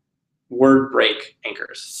word break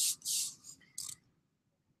anchors.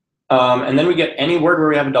 And then we get any word where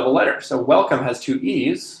we have a double letter. So welcome has 2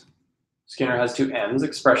 E's, Skinner has 2 M's,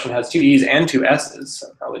 expression has 2 E's and 2 S's,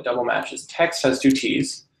 so probably double matches. Text has 2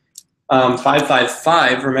 T's.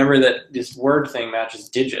 555, remember that this word thing matches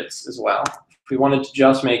digits as well. If we wanted to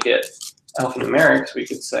just make it alphanumerics, we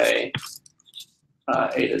could say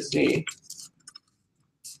A to Z.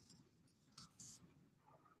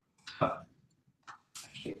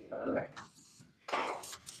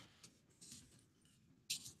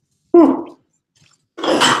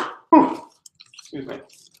 Excuse me.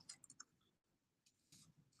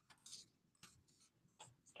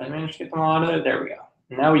 Did I manage to get them all out of there? There we go.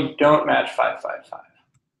 Now we don't match 555.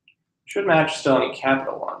 Should match still any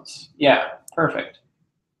capital ones. Yeah, perfect.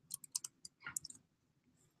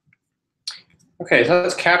 Okay, so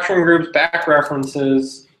that's capturing groups, back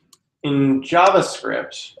references. In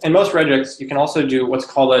JavaScript, and most regex, you can also do what's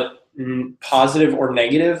called a positive or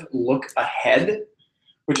negative look ahead,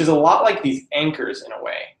 which is a lot like these anchors in a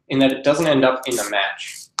way, in that it doesn't end up in the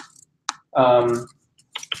match.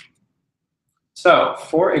 So,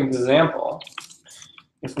 for example,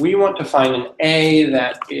 if we want to find an A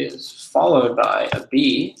that is followed by a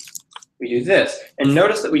B, we do this. And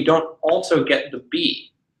notice that we don't also get the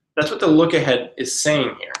B. That's what the look ahead is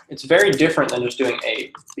saying here. It's very different than just doing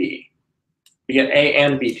A, B. We get A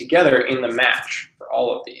and B together in the match for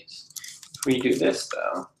all of these. If we do this,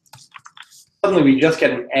 though, suddenly we just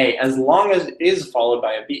get an A as long as it is followed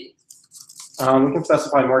by a B. We can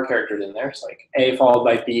specify more characters in there. It's like A followed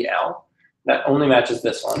by BL. That only matches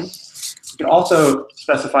this one. We can also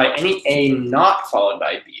specify any A not followed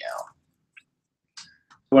by BL.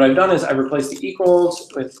 What I've done is I've replaced the equals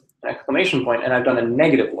with an exclamation point, and I've done a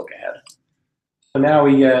negative look ahead. So now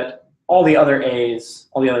we get all the other A's,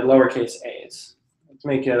 all the other lowercase A's. Let's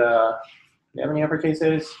make it, do you have any uppercase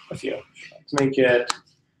A's? A few. Let's make it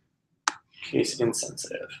case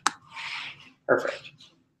insensitive. Perfect.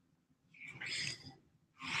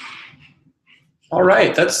 All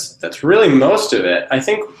right, that's really most of it. I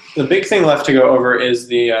think the big thing left to go over is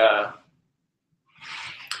the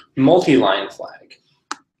multi-line flag.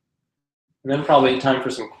 And then probably time for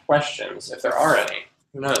some questions, if there are any.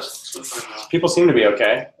 Who knows? People seem to be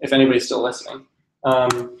okay, if anybody's still listening.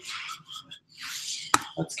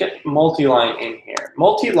 Let's get multi-line in here.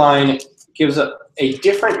 Multi-line gives a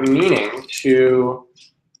different meaning to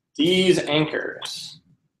these anchors.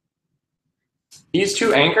 These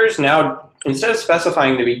 2 anchors now, instead of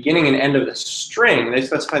specifying the beginning and end of the string, they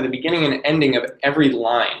specify the beginning and ending of every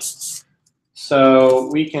line. So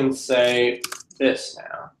we can say this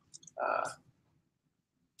now.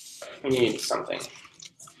 We need something.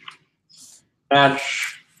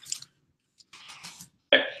 Match.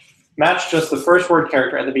 Okay. Match just the first word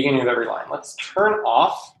character at the beginning of every line. Let's turn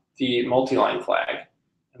off the multi-line flag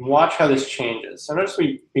and watch how this changes. So notice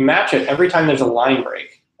we match it every time there's a line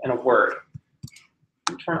break in a word.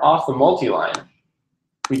 We turn off the multi-line.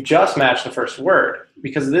 We just match the first word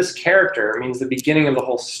because this character means the beginning of the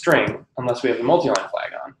whole string unless we have the multi-line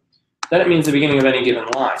flag on. Then it means the beginning of any given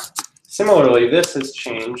line. Similarly, this has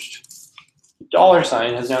changed.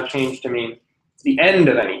 $sign has now changed to mean the end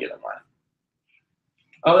of any given line.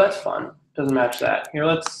 Oh, that's fun. doesn't match that. Here,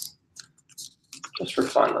 let's, just for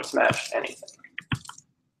fun, let's match anything.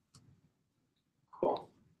 Cool.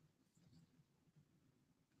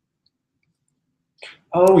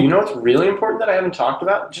 Oh, you know what's really important that I haven't talked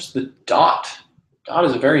about? Just the dot. Dot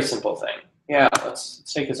is a very simple thing. Yeah, let's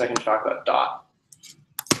take a second to talk about dot.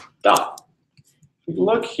 Dot. If we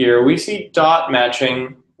look here, we see dot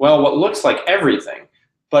matching, well, what looks like everything,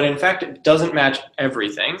 but in fact, it doesn't match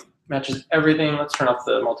everything. It matches everything. Let's turn off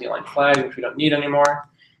the multi-line flag, which we don't need anymore.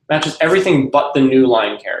 It matches everything but the new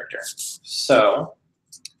line character. So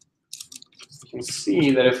you can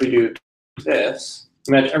see that if we do this,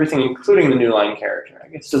 we match everything including the new line character. I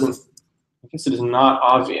guess it is not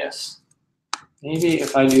obvious. Maybe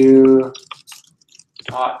if I do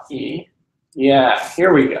dot E, yeah,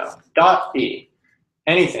 here we go. Dot E,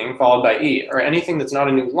 anything followed by E, or anything that's not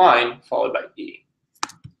a new line followed by E.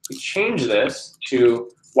 If we change this to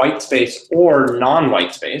white space or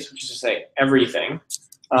non-white space, which is to say everything,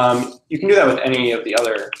 you can do that with any of the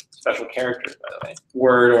other special characters, by the way.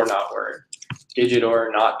 Word or not word, digit or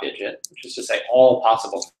not digit, which is to say all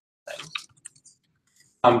possible things.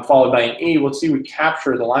 Followed by an E, we'll see we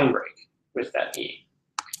capture the line break with that E,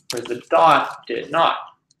 whereas the dot did not.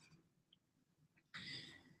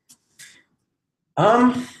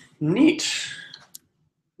 Neat.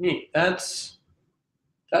 Neat. That's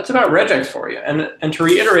about regex for you. And to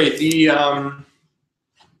reiterate,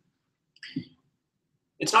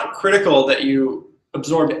 it's not critical that you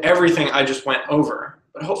absorbed everything I just went over,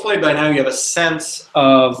 but hopefully by now you have a sense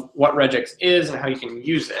of what regex is and how you can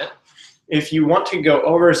use it. If you want to go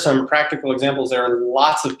over some practical examples, there are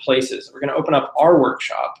lots of places. We're going to open up our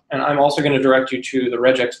workshop, and I'm also going to direct you to the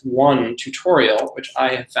Regex 1 tutorial, which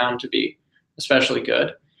I have found to be especially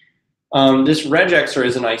good. This Regexer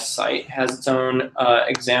is a nice site, has its own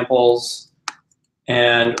examples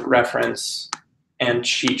and reference and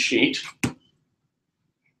cheat sheet.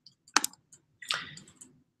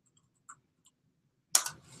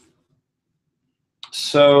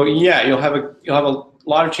 So yeah, you'll have a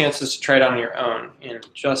lot of chances to try it out on your own in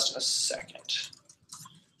just a second.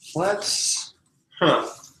 There's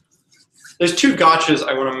two gotchas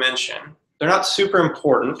I want to mention. They're not super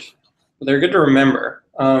important, but they're good to remember.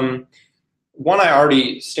 One I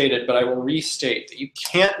already stated, but I will restate that you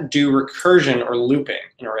can't do recursion or looping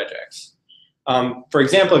in a regex. For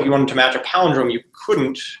example, if you wanted to match a palindrome, you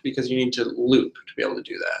couldn't because you need to loop to be able to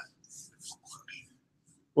do that.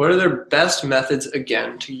 What are the best methods,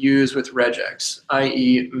 again, to use with regex,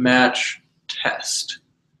 i.e. match test?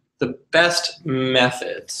 The best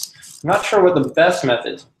methods. I'm not sure what the best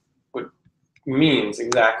methods means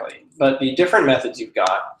exactly, but the different methods you've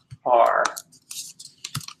got are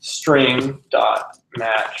string.match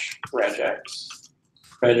regex,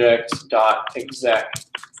 regex.exec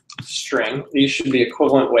string. These should be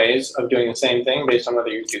equivalent ways of doing the same thing based on whether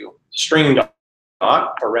you do string dot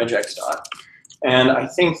or regex dot. And I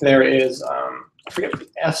think there is, I forget the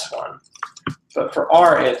S one, but for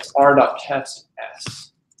R, it's r.test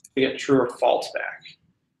s to get true or false back.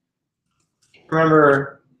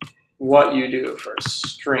 Remember what you do for a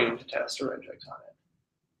string to test a regex on it.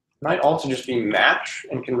 It might also just be match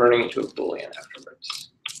and converting it to a Boolean afterwards.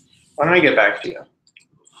 Why don't I get back to you?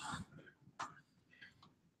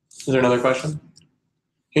 Is there another question?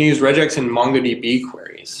 Can you use regex in MongoDB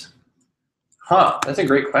queries? Huh, that's a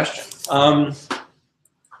great question.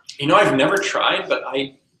 You know, I've never tried, but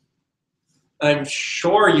I'm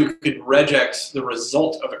sure you could regex the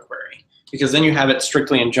result of a query, because then you have it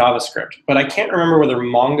strictly in JavaScript. But I can't remember whether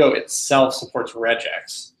Mongo itself supports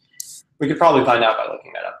regex. We could probably find out by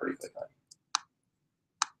looking that up pretty quickly.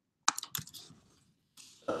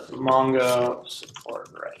 Does Mongo support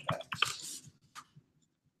regex?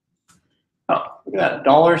 Oh, look at that,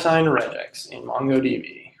 $regex in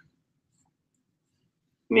MongoDB.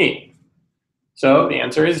 Neat. So the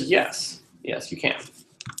answer is yes. Yes, you can.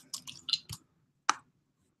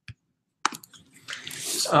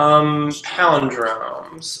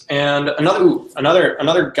 Palindromes. And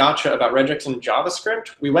another gotcha about regex in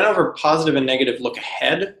JavaScript. We went over positive and negative look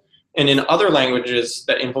ahead. And in other languages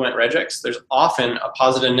that implement regex, there's often a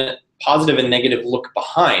positive and negative look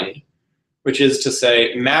behind, which is to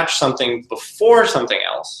say match something before something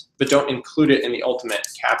else, but don't include it in the ultimate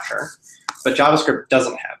capture. But JavaScript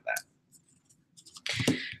doesn't have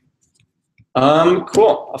that.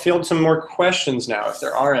 Cool. I'll field some more questions now if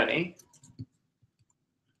there are any.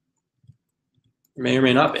 May or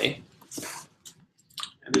may not be.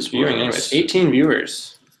 And this viewing, anyways. 18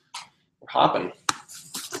 viewers. We're hopping.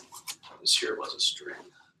 This here was a string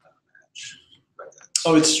match.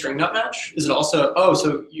 Oh, it's string not match? Is it also? Oh,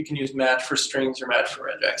 so you can use match for strings or match for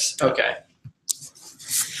regex. Okay.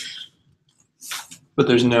 but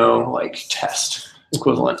there's no like test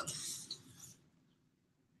equivalent.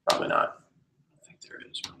 Probably not. I think there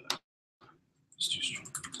is. But it's too strong.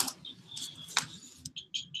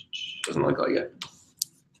 Doesn't look like it.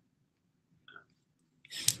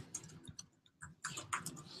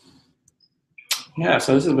 Yeah,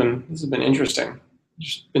 so this has been interesting.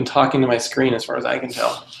 Just been talking to my screen as far as I can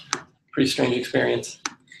tell. Pretty strange experience.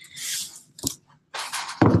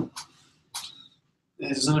 It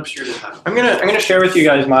doesn't appear to have. I'm gonna share with you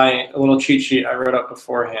guys my little cheat sheet I wrote up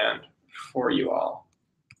beforehand for you all.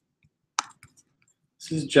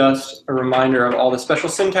 This is just a reminder of all the special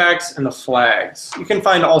syntax and the flags. You can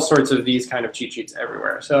find all sorts of these kind of cheat sheets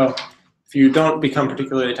everywhere. So if you don't become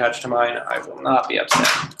particularly attached to mine, I will not be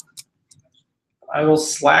upset. I will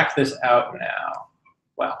Slack this out now.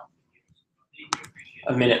 Well,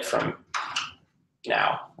 a minute from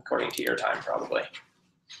now, according to your time, probably.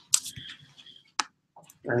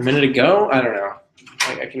 Or a minute ago? I don't know.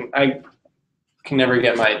 I can never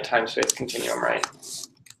get my time-space continuum right.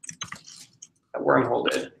 That wormhole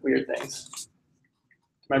did weird things.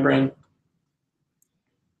 My brain.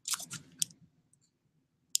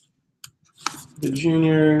 The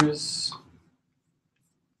juniors.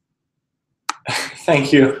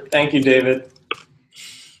 Thank you, David.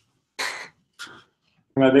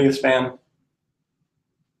 You're my biggest fan.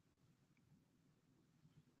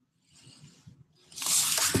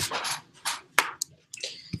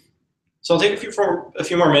 So I'll take a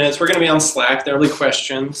few more minutes. We're going to be on Slack. There'll be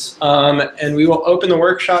questions, and we will open the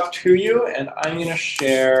workshop to you. And I'm going to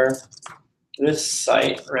share this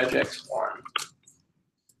site, Regex 1.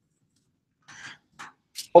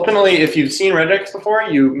 Ultimately, if you've seen Regex before,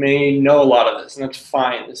 you may know a lot of this, and that's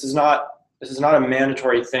fine. This is not a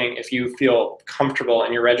mandatory thing if you feel comfortable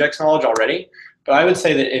in your Regex knowledge already. But I would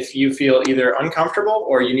say that if you feel either uncomfortable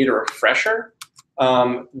or you need a refresher,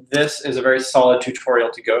 this is a very solid tutorial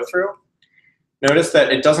to go through. Notice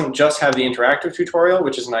that it doesn't just have the interactive tutorial,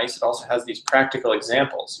 which is nice. It also has these practical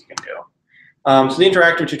examples you can do. So the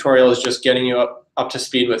interactive tutorial is just getting you up to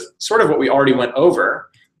speed with sort of what we already went over,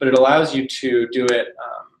 but it allows you to do it,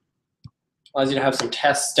 allows you to have some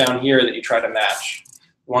tests down here that you try to match.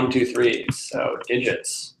 1, 2, 3, so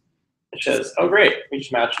digits. It says, oh great, we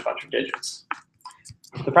just matched a bunch of digits.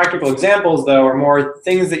 The practical examples, though, are more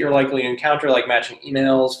things that you're likely to encounter, like matching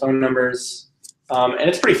emails, phone numbers, and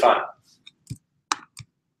it's pretty fun.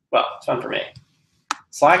 Well, it's fun for me.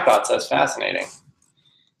 Slackbot says fascinating.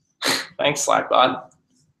 Thanks, Slackbot.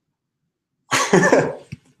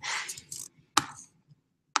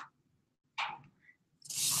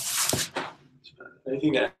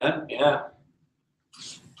 Anything to add? Yeah.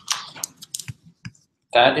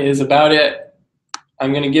 That is about it.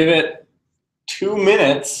 I'm going to give it 2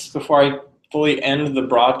 minutes before I fully end the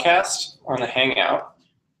broadcast on the Hangout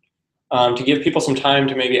to give people some time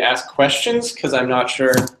to maybe ask questions, because I'm not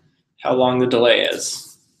sure how long the delay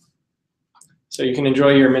is. So you can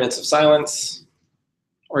enjoy your minutes of silence,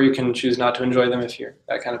 or you can choose not to enjoy them if you're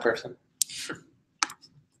that kind of person.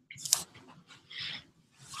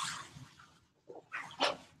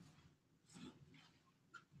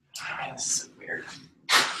 Man, this is so weird.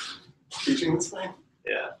 Teaching this way?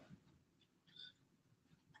 Yeah.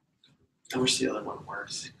 I wish the other one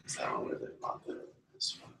works, because that one would have been a lot better than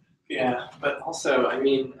this one. Yeah, but also, I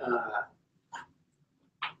mean,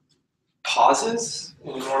 pauses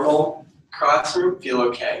in a normal classroom feel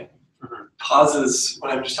okay. Mm-hmm. Pauses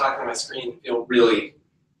when I'm just talking to my screen feel really,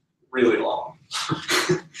 really long.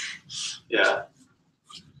 Yeah.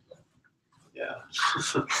 Yeah.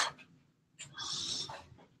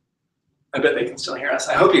 I bet they can still hear us.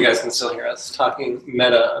 I hope you guys can still hear us talking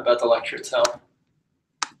meta about the lecture itself.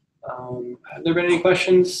 Have there been any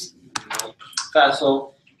questions? Nope.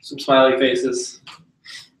 Facile, some smiley faces,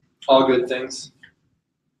 all good things.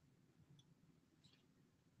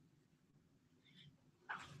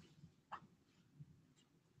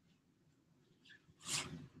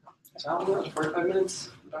 Is that one 45 minutes?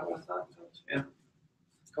 About what I thought? Yeah.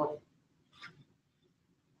 Cool.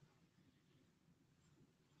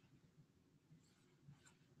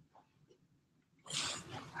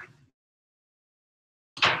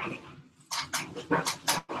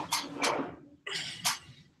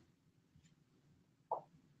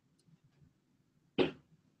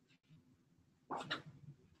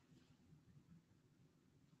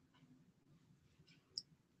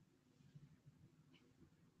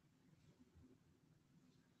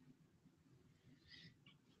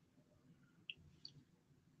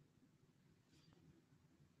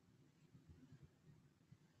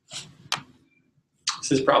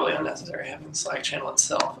 This is probably unnecessary having the Slack channel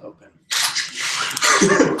itself open.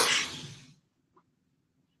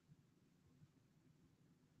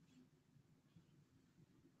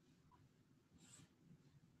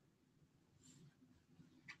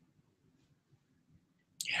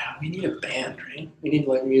 We need a band, right? We need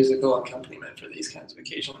like musical accompaniment for these kinds of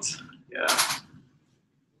occasions. Yeah.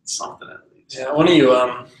 Something at least. Yeah, why don't you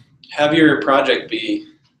have your project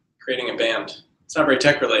be creating a band? It's not very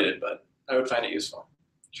tech related, but I would find it useful.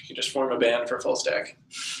 You can just form a band for full stack.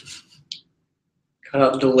 Cut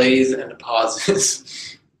out delays and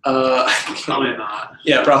pauses. Probably not.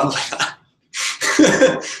 Yeah, probably not.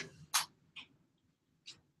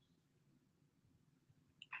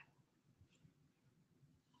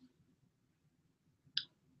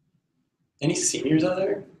 Any seniors out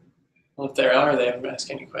there? Well, if there are, they haven't asked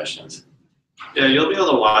any questions. Yeah, you'll be able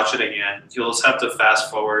to watch it again. You'll just have to fast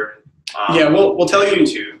forward. Yeah, we'll tell you.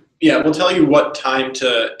 YouTube. Yeah, we'll tell you what time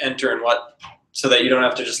to enter and what, so that you don't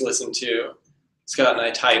have to just listen to Scott and I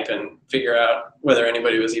type and figure out whether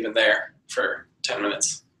anybody was even there for 10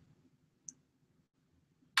 minutes.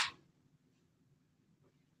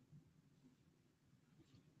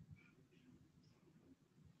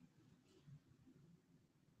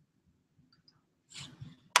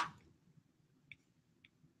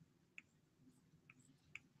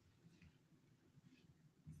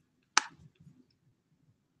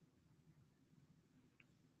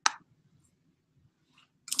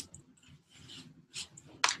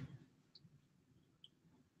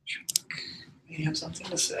 May have something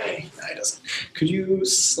to say. No, he doesn't. Could you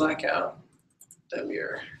Slack out that we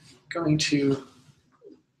are going to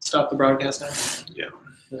stop the broadcast now?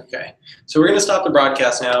 Yeah. Okay. So we're going to stop the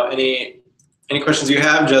broadcast now. Any questions you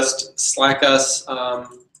have, just Slack us,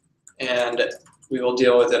 and we will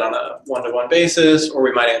deal with it on a one-to-one basis, or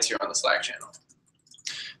we might answer you on the Slack channel.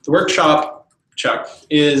 The workshop, Chuck,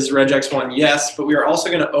 is Regex 1, yes, but we are also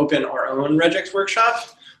going to open our own Regex workshop.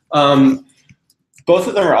 Both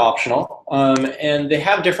of them are optional, and they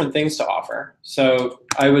have different things to offer. So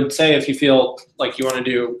I would say if you feel like you want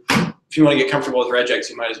to if you want to get comfortable with Regex,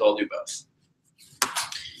 you might as well do both.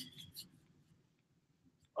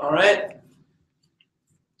 All right.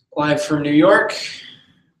 Live from New York.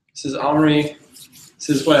 This is Omri. This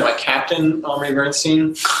is what am I, Captain Omri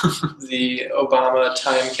Bernstein, the Obama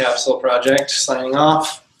Time Capsule Project, signing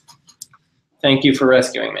off. Thank you for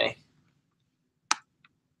rescuing me.